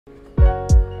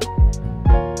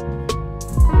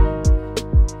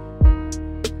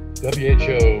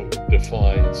WHO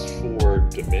defines four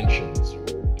dimensions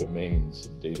or domains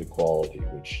of data quality,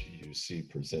 which you see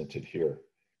presented here.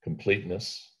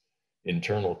 Completeness,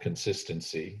 internal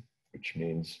consistency, which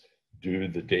means do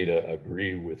the data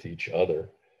agree with each other?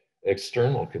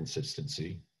 External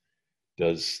consistency,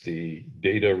 does the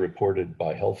data reported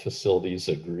by health facilities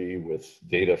agree with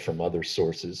data from other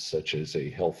sources, such as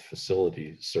a health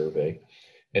facility survey?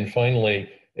 And finally,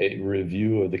 a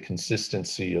review of the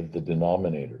consistency of the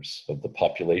denominators of the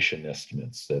population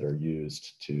estimates that are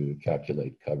used to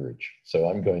calculate coverage. So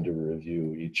I'm going to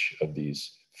review each of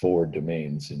these four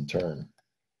domains in turn.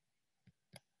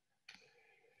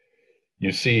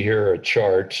 You see here a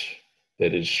chart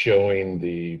that is showing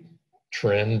the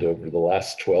trend over the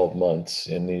last 12 months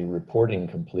in the reporting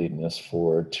completeness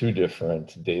for two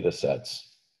different data sets.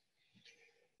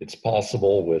 It's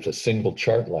possible with a single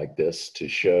chart like this to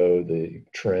show the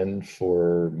trend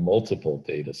for multiple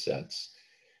data sets.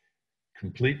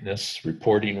 Completeness,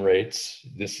 reporting rates,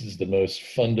 this is the most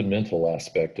fundamental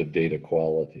aspect of data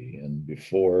quality. And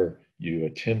before you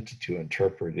attempt to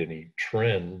interpret any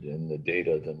trend in the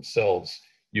data themselves,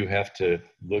 you have to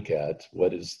look at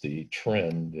what is the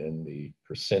trend in the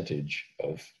percentage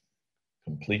of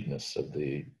completeness of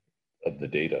the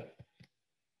data.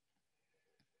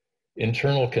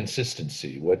 Internal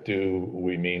consistency, what do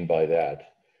we mean by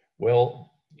that?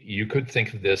 Well, you could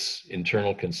think of this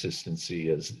internal consistency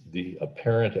as the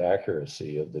apparent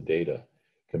accuracy of the data,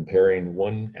 comparing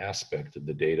one aspect of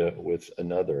the data with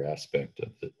another aspect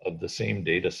of the same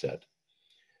data set.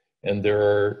 And there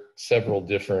are several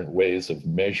different ways of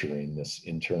measuring this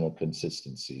internal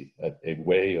consistency. A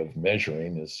way of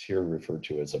measuring is here referred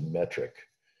to as a metric.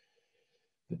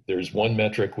 There's one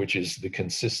metric which is the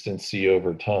consistency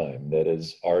over time. That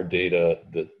is our data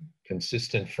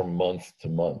consistent from month to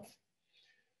month.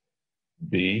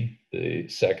 B, the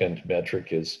second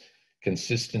metric is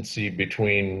consistency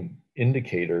between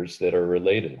indicators that are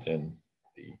related. And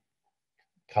the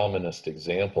commonest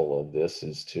example of this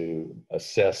is to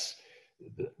assess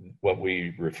what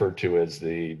we refer to as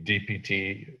the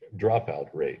DPT dropout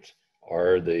rate.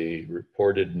 Are the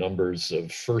reported numbers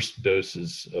of first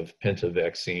doses of Penta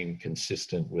vaccine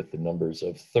consistent with the numbers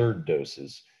of third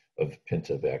doses of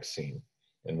Penta vaccine?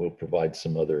 And we'll provide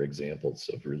some other examples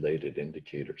of related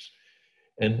indicators.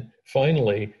 And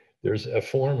finally, there's a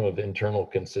form of internal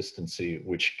consistency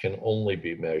which can only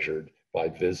be measured by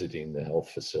visiting the health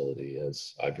facility,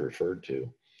 as I've referred to.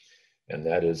 And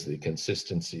that is the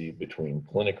consistency between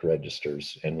clinic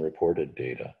registers and reported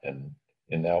data. And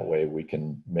in that way, we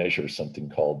can measure something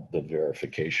called the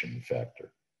verification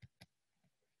factor.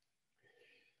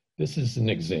 This is an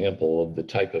example of the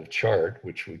type of chart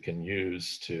which we can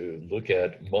use to look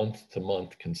at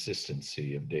month-to-month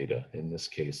consistency of data. In this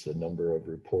case, the number of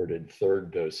reported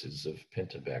third doses of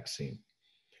Penta vaccine.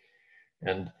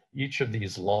 And each of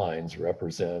these lines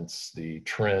represents the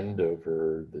trend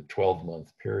over the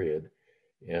 12-month period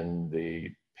in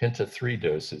the Penta 3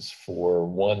 doses for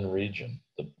one region.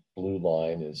 The blue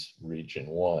line is region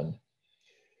 1.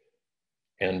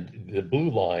 And the blue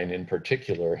line in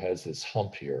particular has this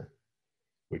hump here,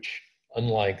 which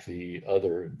unlike the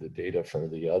data for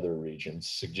the other regions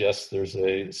suggests there's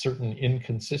a certain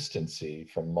inconsistency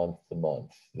from month to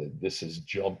month. This has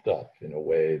jumped up in a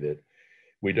way that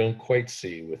we don't quite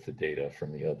see with the data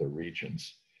from the other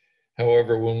regions.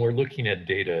 However, when we're looking at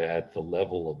data at the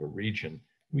level of a region,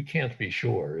 we can't be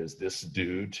sure, is this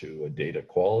due to a data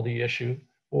quality issue,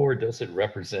 or does it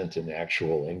represent an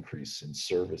actual increase in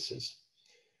services?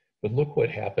 But look what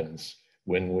happens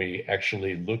when we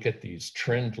actually look at these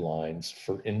trend lines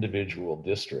for individual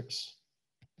districts.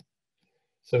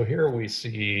 So here we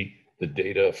see the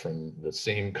data from the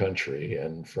same country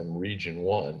and from region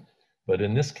 1, but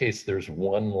in this case, there's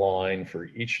one line for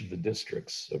each of the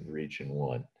districts of region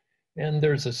 1. And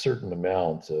there's a certain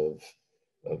amount of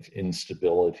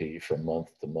instability from month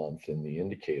to month in the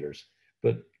indicators.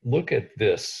 But look at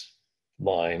this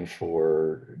line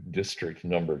for district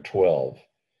number 12,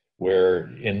 where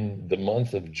in the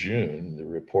month of June, the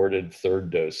reported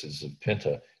third doses of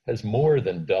Penta has more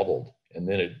than doubled, and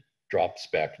then it drops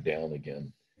back down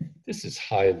again. This is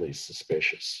highly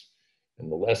suspicious.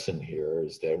 And the lesson here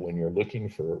is that when you're looking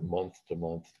for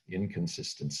month-to-month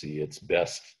inconsistency, it's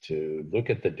best to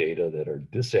look at the data that are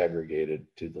disaggregated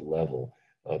to the level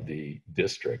of the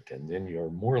district, and then you're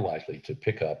more likely to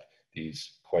pick up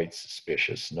these quite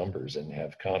suspicious numbers and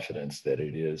have confidence that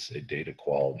it is a data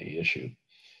quality issue.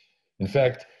 In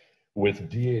fact, with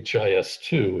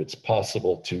DHIS2, it's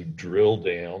possible to drill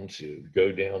down, to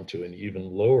go down to an even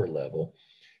lower level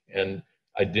and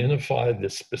identify the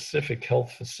specific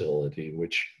health facility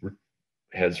which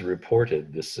has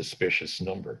reported this suspicious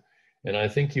number. And I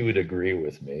think you would agree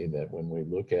with me that when we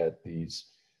look at these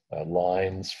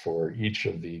lines for each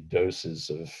of the doses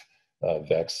of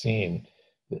vaccine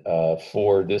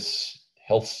for this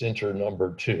health center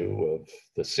number 2 of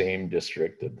the same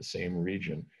district, of the same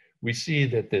region, we see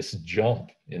that this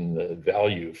jump in the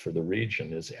value for the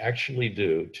region is actually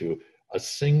due to a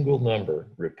single number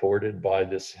reported by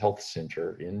this health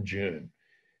center in June.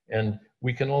 And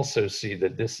we can also see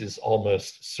that this is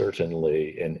almost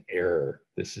certainly an error.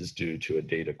 This is due to a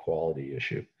data quality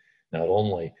issue. Not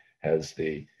only has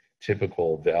the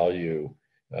typical value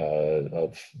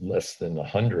of less than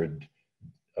 100,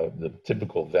 the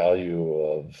typical value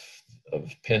of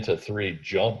Penta 3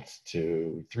 jumped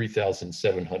to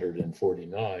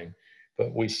 3,749,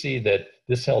 but we see that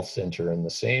this health center in the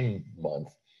same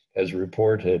month has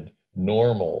reported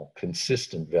normal,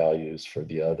 consistent values for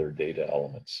the other data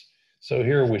elements. So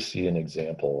here we see an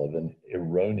example of an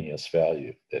erroneous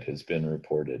value that has been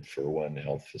reported for one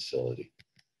health facility.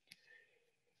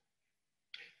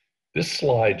 This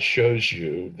slide shows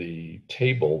you the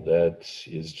table that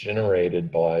is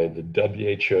generated by the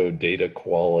WHO data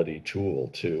quality tool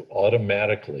to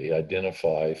automatically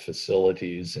identify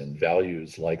facilities and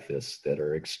values like this that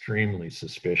are extremely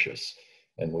suspicious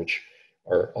and which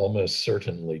are almost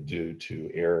certainly due to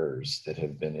errors that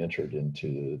have been entered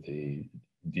into the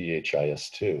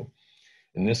DHIS2.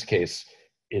 In this case,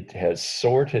 it has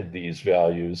sorted these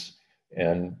values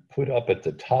and put up at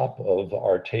the top of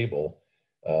our table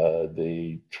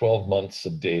the 12 months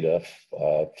of data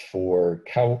for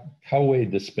Kauai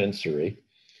Dispensary,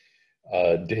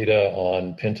 data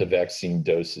on Penta vaccine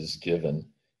doses given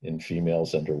in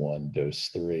females under 1, dose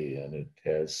 3. And it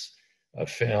has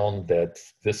found that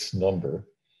this number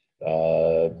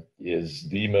is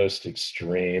the most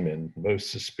extreme and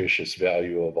most suspicious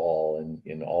value of all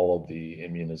in all of the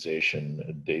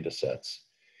immunization data sets.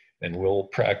 And we'll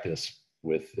practice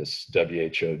with this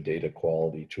WHO data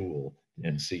quality tool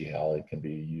and see how it can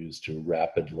be used to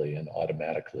rapidly and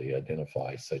automatically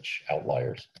identify such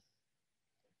outliers.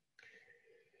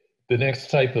 The next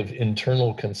type of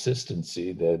internal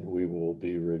consistency that we will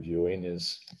be reviewing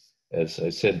is, as I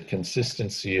said,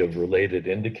 consistency of related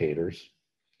indicators.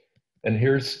 And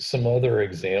here's some other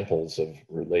examples of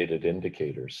related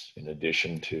indicators, in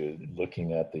addition to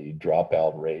looking at the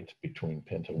dropout rate between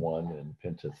Penta 1 and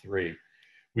Penta 3.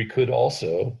 We could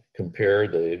also compare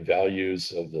the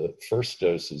values of the first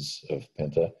doses of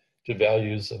Penta to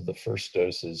values of the first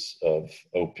doses of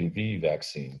OPV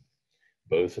vaccine.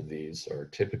 Both of these are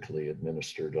typically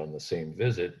administered on the same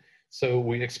visit, so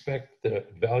we expect the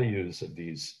values of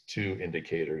these two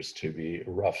indicators to be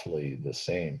roughly the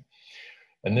same.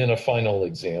 And then a final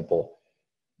example,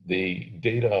 the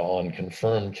data on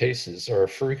confirmed cases are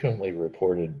frequently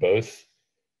reported both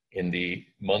in the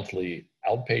monthly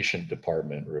outpatient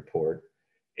department report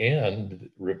and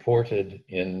reported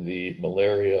in the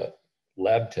malaria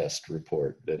lab test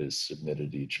report that is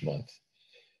submitted each month.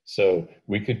 So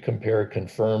we could compare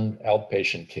confirmed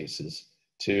outpatient cases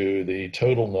to the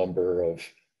total number of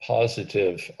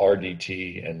positive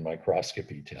RDT and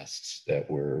microscopy tests that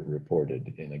were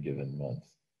reported in a given month.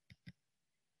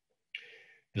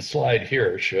 The slide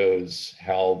here shows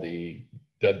how the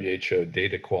WHO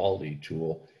data quality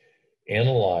tool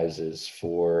analyzes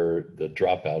for the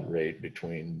dropout rate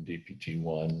between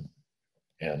DPT1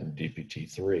 and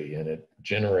DPT3, and it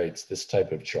generates this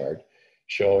type of chart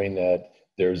showing that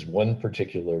there's one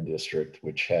particular district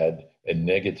which had a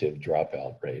negative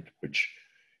dropout rate, which,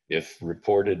 if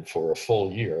reported for a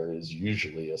full year, is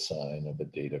usually a sign of a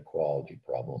data quality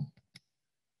problem.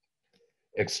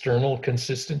 External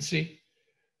consistency.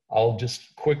 I'll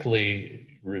just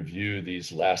quickly review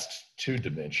these last two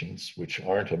dimensions, which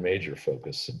aren't a major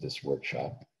focus of this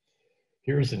workshop.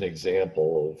 Here's an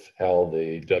example of how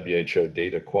the WHO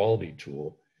data quality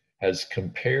tool has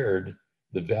compared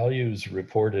the values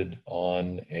reported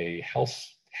on a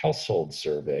household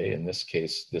survey. In this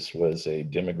case, this was a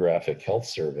demographic health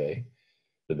survey.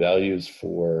 The values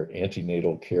for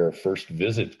antenatal care first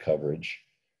visit coverage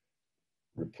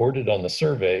reported on the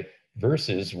survey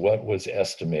versus what was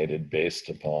estimated based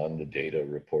upon the data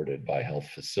reported by health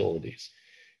facilities.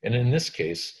 And in this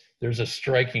case, there's a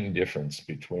striking difference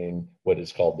between what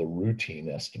is called the routine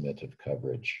estimate of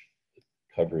coverage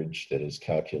that is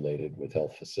calculated with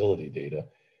health facility data,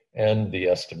 and the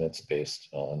estimates based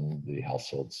on the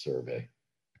household survey.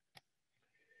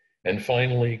 And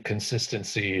finally,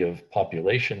 consistency of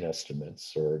population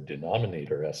estimates or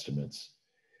denominator estimates.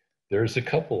 There's a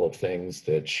couple of things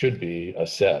that should be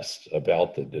assessed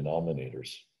about the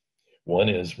denominators. One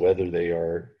is whether they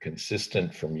are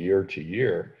consistent from year to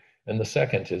year And the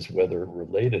second is whether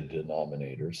related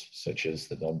denominators, such as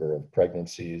the number of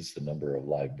pregnancies, the number of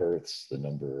live births, the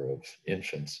number of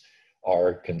infants,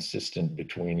 are consistent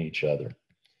between each other.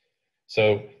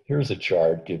 So here's a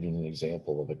chart giving an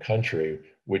example of a country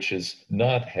which has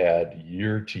not had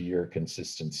year-to-year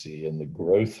consistency in the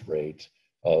growth rate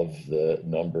of the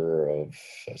number of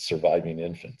surviving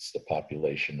infants, the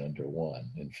population under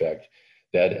 1. In fact,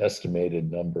 that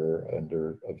estimated number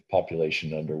of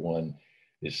population under 1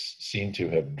 is seen to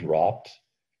have dropped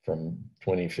from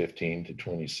 2015 to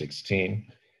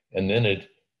 2016, and then it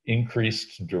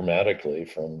increased dramatically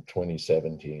from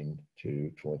 2017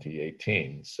 to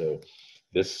 2018. So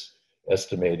this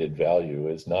estimated value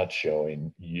is not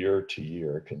showing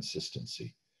year-to-year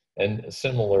consistency. And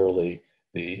similarly,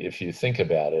 if you think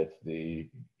about it,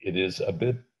 it is a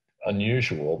bit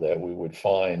unusual that we would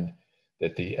find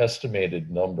that the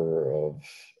estimated number of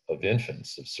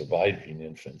infants, of surviving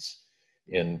infants,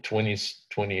 in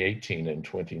 2018 and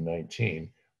 2019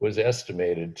 was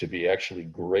estimated to be actually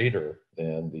greater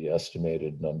than the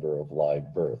estimated number of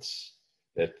live births.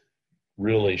 That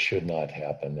really should not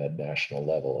happen at national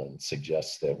level, and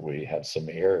suggests that we have some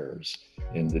errors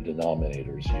in the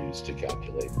denominators used to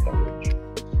calculate coverage.